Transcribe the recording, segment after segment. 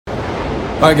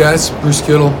Hi guys, Bruce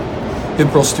Kittle, Hit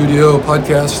Pearl Studio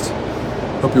podcast.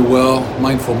 Hope you're well.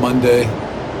 Mindful Monday.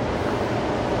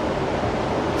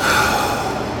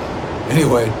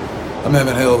 Anyway, I'm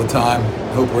having a hell of a time.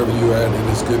 Hope wherever you're at, it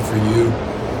is good for you.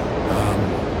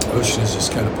 Ocean is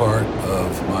just kind of part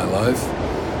of my life,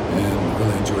 and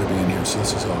really enjoy being here. So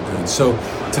this is all good. So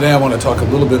today I want to talk a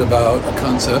little bit about a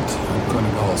concept I'm going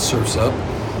to call Surf's Up,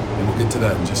 and we'll get to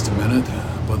that in just a minute.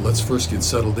 But let's first get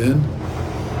settled in.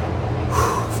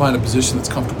 Find a position that's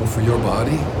comfortable for your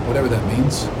body, whatever that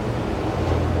means.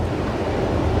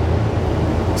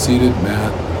 Seated,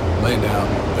 mat, laying down,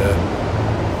 bed.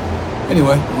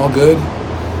 Anyway, all good.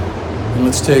 And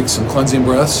let's take some cleansing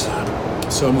breaths.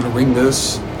 So I'm going to ring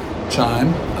this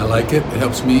chime. I like it. It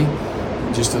helps me.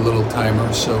 Just a little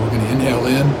timer. So we're going to inhale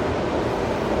in.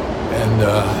 And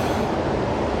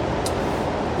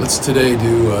let's today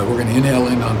we're going to inhale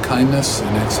in on kindness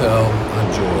and exhale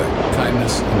on joy.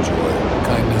 Kindness and joy.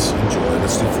 Kindness and joy.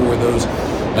 Let's do 4 of those.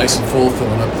 Nice and full,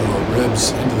 filling up the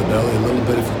ribs into the belly a little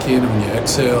bit if you can. And when you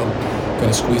exhale, kind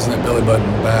of squeezing that belly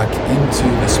button back into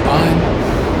the spine.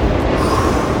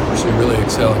 So you really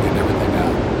exhale and getting everything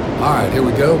out. All right, here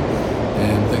we go.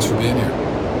 And thanks for being here.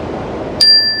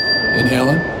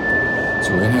 Inhaling.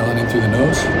 So we're inhaling in through the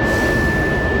nose.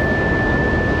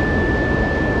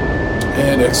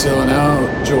 And exhaling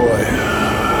out, joy.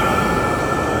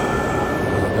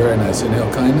 Very nice. Inhale,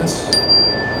 kindness.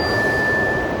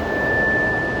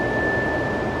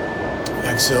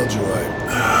 Exhale, joy.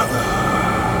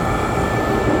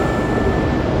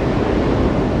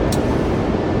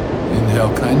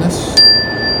 Inhale, kindness.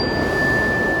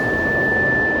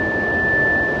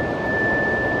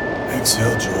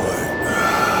 Exhale, joy.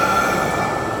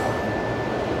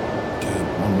 Good.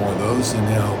 One more of those.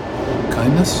 Inhale,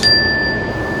 kindness.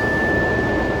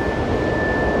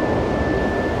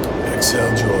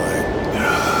 Exhale, joy.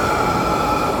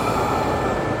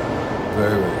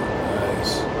 Very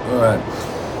nice. All right.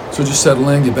 So just settle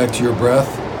in, get back to your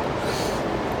breath.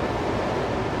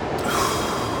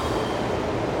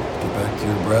 Get back to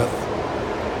your breath.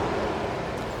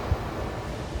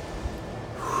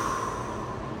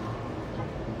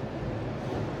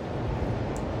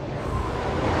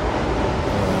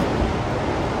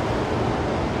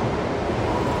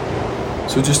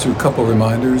 So just do a couple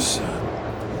reminders.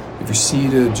 If you're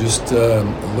seated, just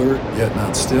alert yet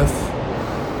not stiff.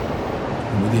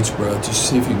 And with each breath, just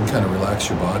see if you can kind of relax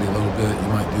your body a little bit. You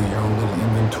might do your own little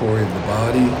inventory of the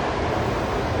body.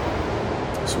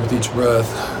 So with each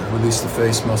breath, release the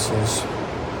face muscles.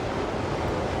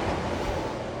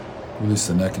 Release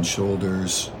the neck and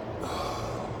shoulders.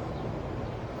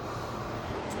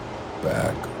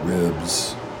 Back,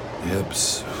 ribs,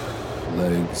 hips,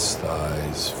 legs,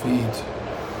 thighs, feet.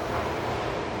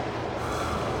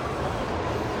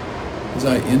 As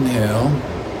I inhale,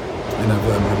 and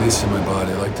I'm releasing my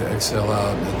body, I like to exhale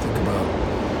out and think about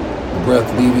the breath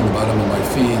leaving the bottom of my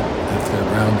feet, if they're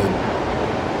grounded,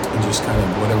 and just kind of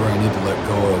whatever I need to let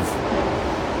go of,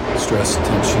 stress,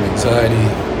 tension, anxiety,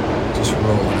 just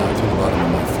rolling out through the bottom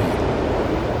of my feet.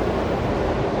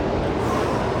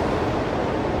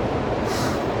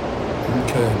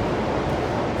 Okay.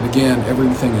 And again,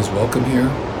 everything is welcome here.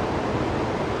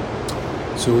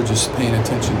 So we're just paying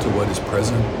attention to what is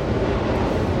present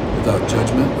without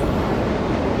judgment.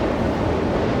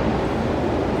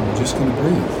 And we're just going to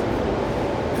breathe.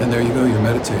 And there you go, you're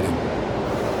meditating.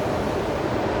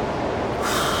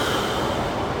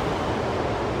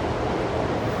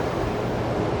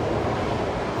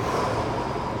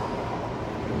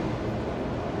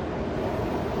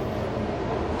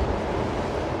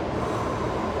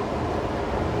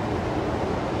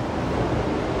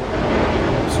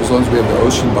 As long as we have the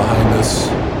ocean behind us,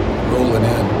 rolling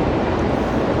in,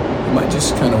 you might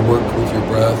just kind of work with your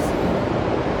breath.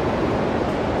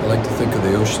 I like to think of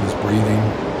the ocean as breathing.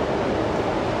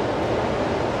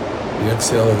 The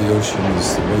exhale of the ocean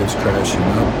is the waves crashing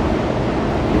up.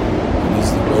 And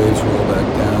as the waves roll back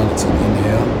down, it's an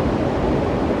inhale.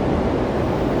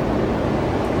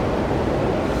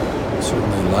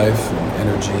 Certainly life and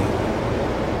energy.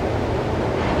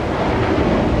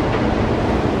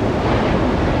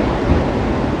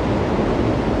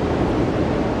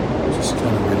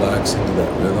 Relax into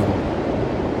that rhythm.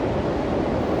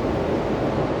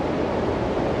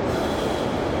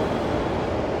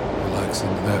 Relax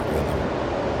into that rhythm.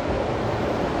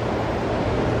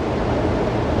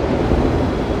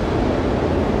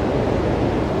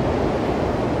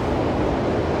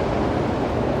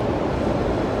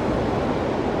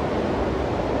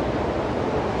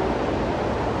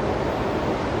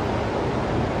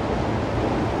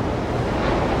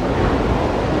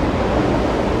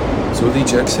 So with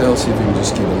each exhale, see if you can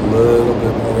just get a little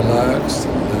bit more relaxed,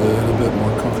 a little bit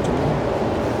more comfortable.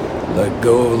 Let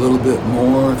go a little bit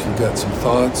more if you've got some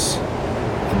thoughts,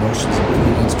 emotions and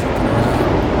feelings kicking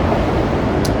around.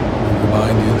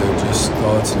 Remind you they're just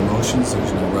thoughts and emotions.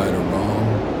 There's no right or wrong.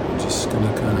 You're just going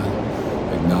to kind of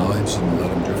acknowledge and let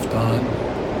them drift on.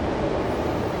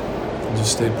 And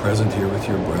just stay present here with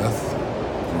your breath,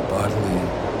 your bodily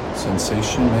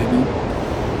sensation maybe.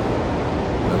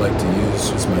 What I like to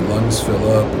use as my lungs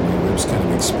fill up and my ribs kind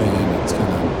of expand. It's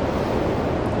kind of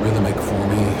rhythmic for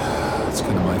me. It's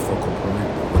kind of my focal point,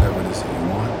 whatever it is that you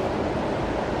want.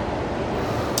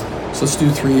 So let's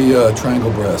do 3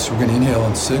 triangle breaths. We're going to inhale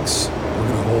on 6. We're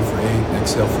going to hold for 8 and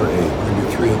exhale for 8. We're going to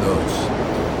do 3 of those.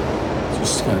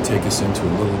 Just kind of take us into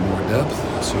a little more depth.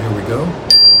 So here we go.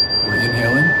 We're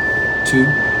inhaling. 2,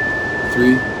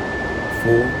 3,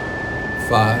 4,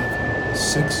 5,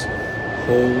 6.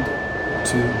 Hold.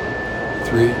 2,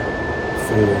 3,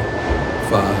 4,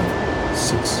 5,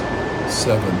 6,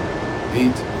 7,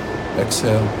 8.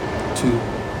 Exhale. 2,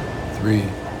 3,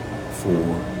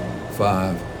 4,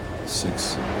 5,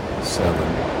 6, 7,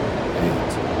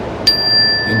 8.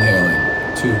 Inhaling.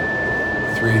 2,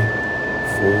 3,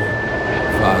 4,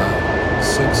 5,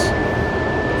 6.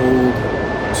 Hold.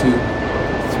 2,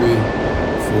 3,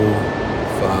 4,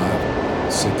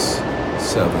 5, 6,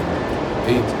 7,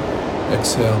 8.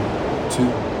 Exhale. 2, 3,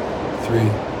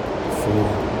 4,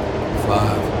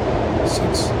 5,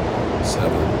 6,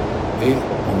 7, 8.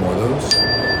 One more of those.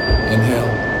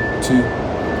 Inhale. 2,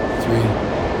 3,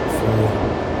 4,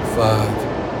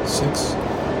 5, 6.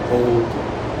 Hold.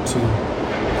 2,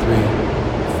 3,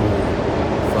 4,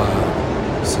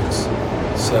 5, 6,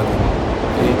 7,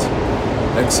 8.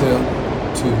 Exhale.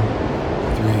 2,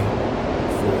 3,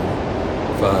 4,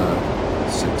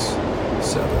 5, 6,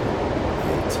 7,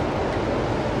 8.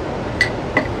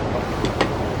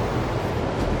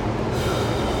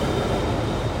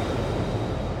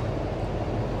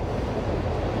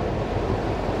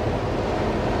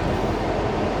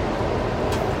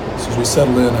 As we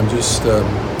settle in, I'm just,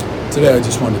 today I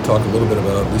just wanted to talk a little bit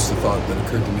about at least a thought that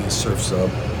occurred to me as Surf's Up.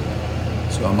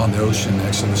 So I'm on the ocean.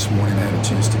 Actually this morning I had a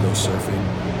chance to go surfing.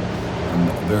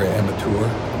 I'm very amateur,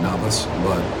 novice,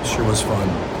 but sure was fun.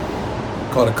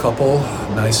 Caught a couple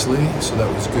nicely, so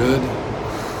that was good.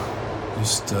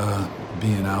 Just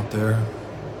being out there.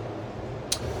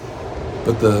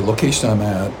 But the location I'm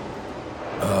at,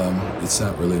 it's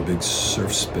not really a big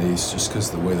surf space just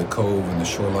because of the way the cove and the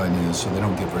shoreline is, so they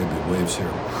don't get very big waves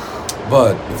here.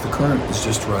 But if the current is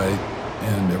just right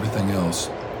and everything else,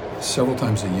 several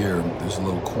times a year there's a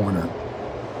little corner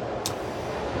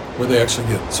where they actually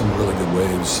get some really good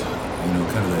waves, you know,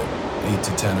 kind of the 8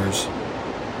 to 10ers,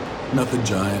 nothing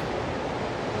giant.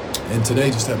 And today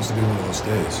just happens to be one of those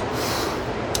days.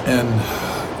 And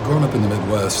growing up in the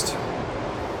Midwest,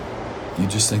 you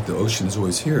just think the ocean is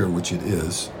always here, which it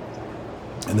is,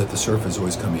 and that the surf is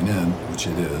always coming in, which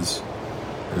it is.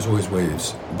 There's always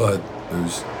waves, but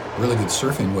there's really good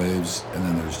surfing waves, and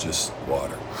then there's just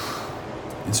water.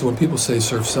 And so when people say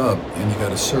surf's up, and you got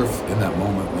to surf in that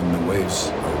moment when the waves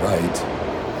are right,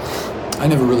 I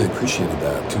never really appreciated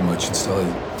that too much until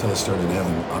I started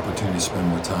having the opportunity to spend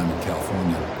more time in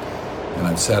California. And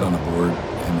I've sat on a board,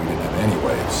 and we didn't have any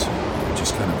waves,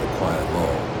 just kind of a quiet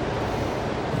lull.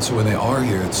 And so when they are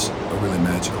here, it's a really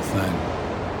magical thing.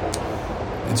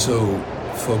 And so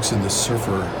folks in the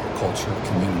surfer culture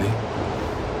community,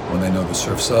 when they know the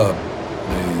surf's up,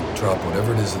 they drop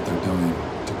whatever it is that they're doing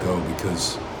to go,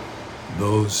 because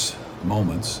those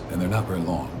moments, and they're not very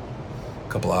long, a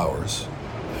couple hours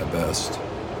at best,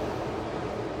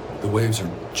 the waves are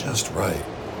just right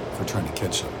for trying to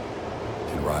catch them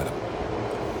and ride them.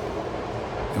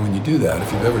 And when you do that,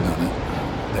 if you've ever done it,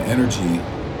 the energy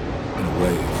in a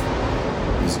wave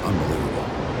is unbelievable.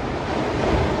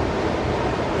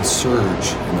 The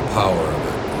surge and the power of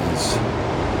it is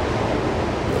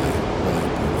really, really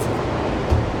beautiful.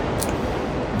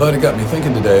 But it got me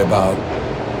thinking today about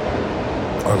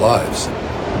our lives.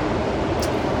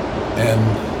 And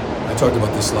I talked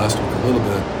about this last week a little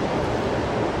bit,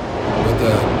 but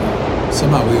that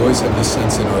somehow we always have this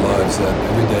sense in our lives that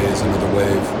every day is another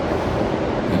wave,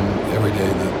 and every day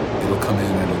that it'll come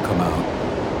in and it'll come out.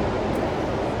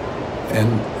 And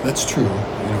that's true, you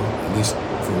know, at least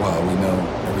for a while. We know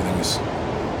everything is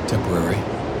temporary.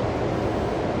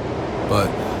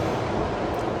 But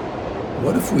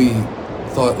what if we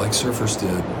thought like surfers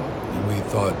did, and we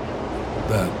thought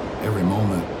that every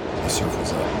moment the surf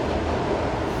was up?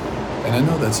 And I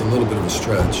know that's a little bit of a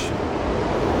stretch,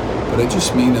 but I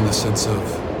just mean in the sense of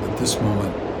that this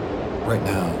moment right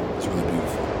now is really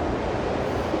beautiful.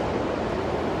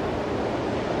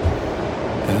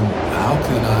 how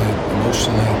can I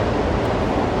emotionally,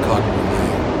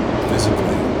 cognitively,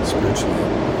 physically, spiritually,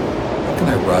 how can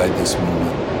I ride this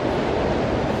moment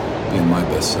being my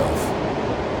best self?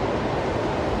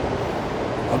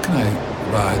 How can I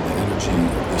ride the energy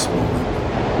of this moment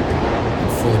in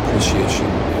full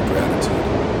appreciation and gratitude?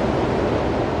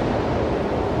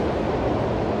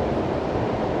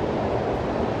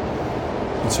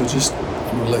 And so I'm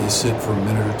going to let you sit for a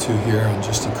minute or two here and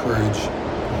just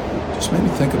maybe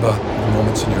think about the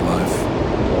moments in your life.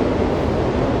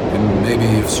 And maybe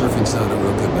if surfing's not a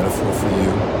real good metaphor for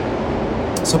you,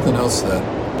 something else that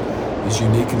is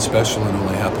unique and special and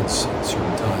only happens at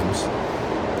certain times.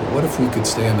 But what if we could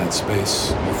stay in that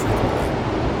space more frequently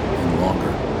and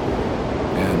longer?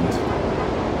 And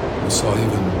we saw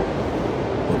even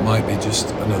what might be just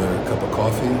another cup of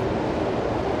coffee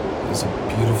as a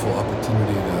beautiful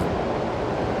opportunity to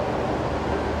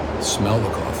smell the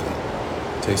coffee,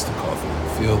 taste the coffee,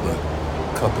 feel the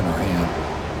cup in our hand,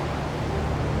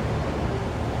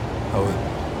 how it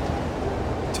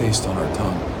tastes on our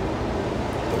tongue,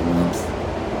 the warmth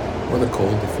or the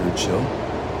cold if you're chill,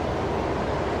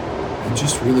 and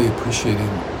just really appreciating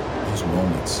those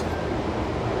moments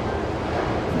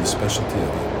and the specialty of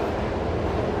it.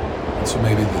 And so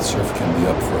maybe the surf can be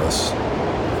up for us a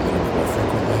little bit more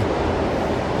frequently, a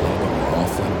little bit more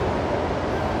often,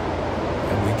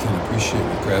 and we can appreciate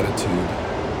with gratitude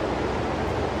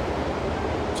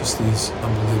just these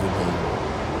unbelievable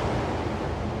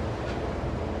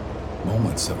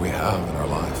moments that we have in our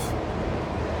life.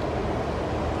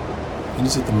 And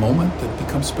is it the moment that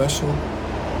becomes special?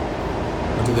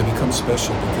 Or do they become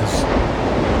special because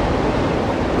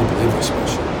we believe they're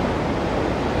special?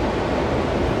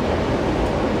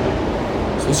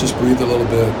 So let's just breathe a little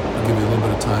bit. I'll give you a little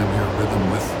bit of time here,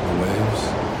 rhythm with the waves.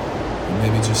 And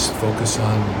maybe just focus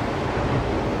on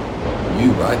you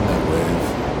riding that wave,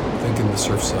 thinking the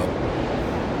surf's up,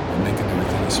 and making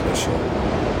everything as special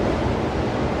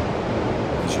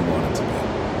as you want it to be.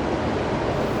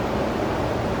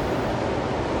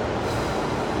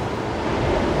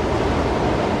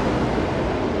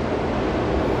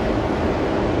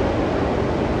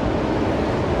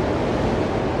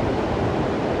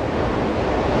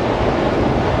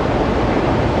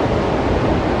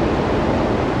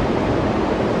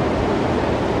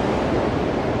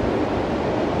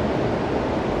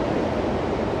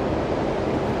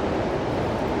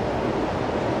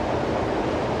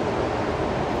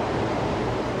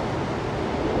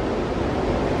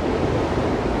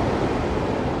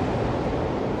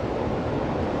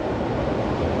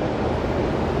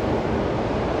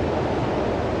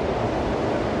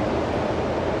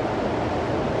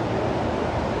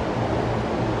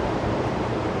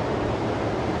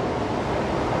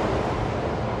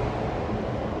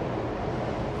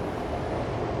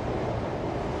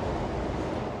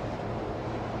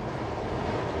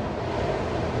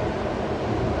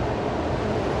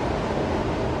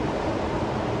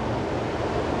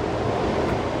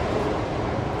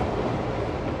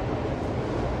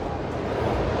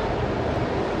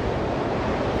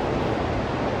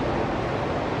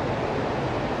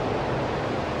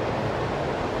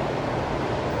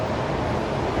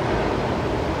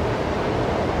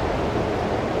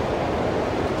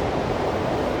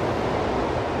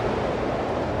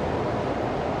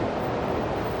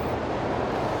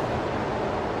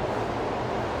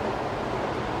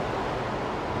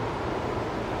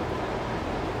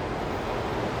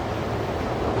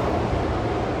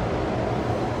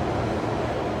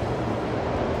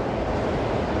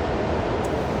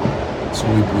 So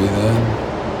we breathe in,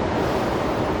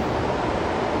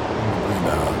 and we breathe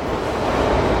out.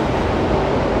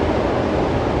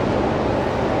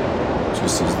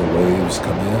 Just as the waves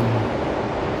come in,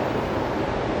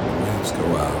 and the waves go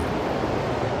out.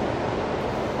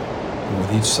 And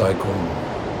with each cycle,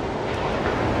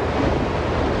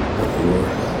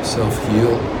 let yourself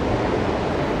heal,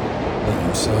 let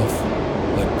yourself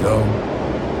let go,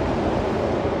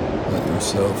 let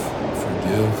yourself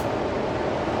forgive.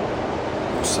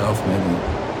 Yourself, maybe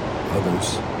others.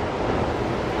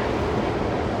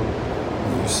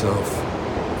 Let yourself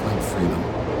find freedom,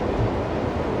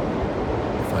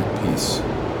 find peace,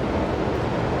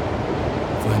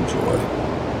 find joy.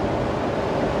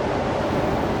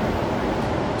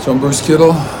 So I'm Bruce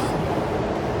Kittle,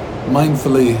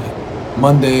 mindfully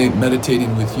Monday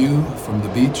meditating with you from the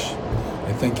beach.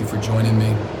 I thank you for joining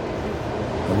me.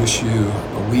 I wish you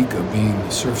a week of being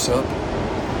surfs up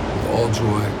with all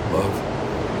joy, love,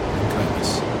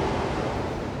 kindness.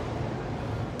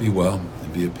 Be well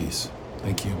and be at peace.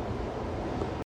 Thank you.